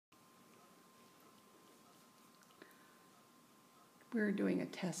We're doing a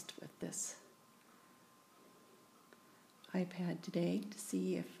test with this iPad today to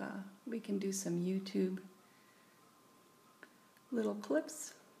see if we can do some YouTube little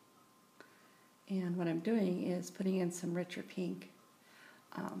clips. And what I'm doing is putting in some richer pink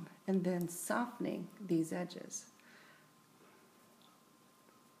and then softening these edges.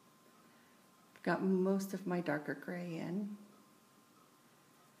 I've got most of my darker gray in.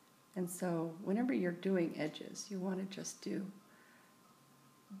 And so whenever you're doing edges, you want to just do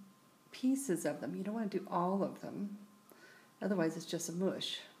pieces of them. You don't want to do all of them. Otherwise it's just a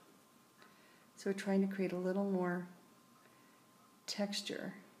mush. So we're trying to create a little more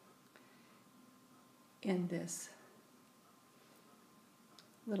texture in this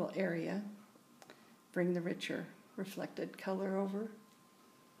little area. Bring the richer reflected color over.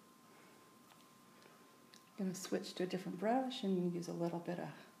 I'm going to switch to a different brush and use a little bit of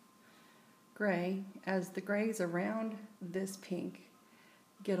gray. As the grays around this pink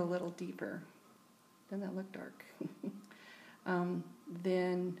get a little deeper, doesn't that look dark?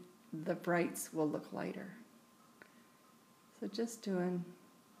 Then the brights will look lighter. So just doing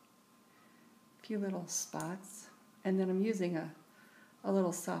a few little spots, and then I'm using a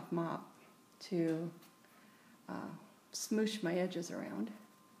little soft mop to smoosh my edges around.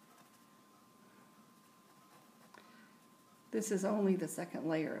 This is only the second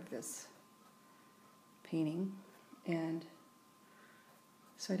layer of this painting, and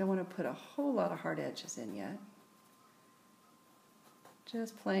so I don't want to put a whole lot of hard edges in yet.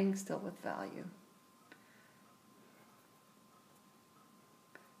 Just playing still with value.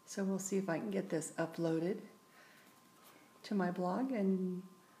 So we'll see if I can get this uploaded to my blog and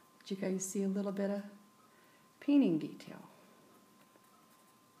let you guys see a little bit of painting detail.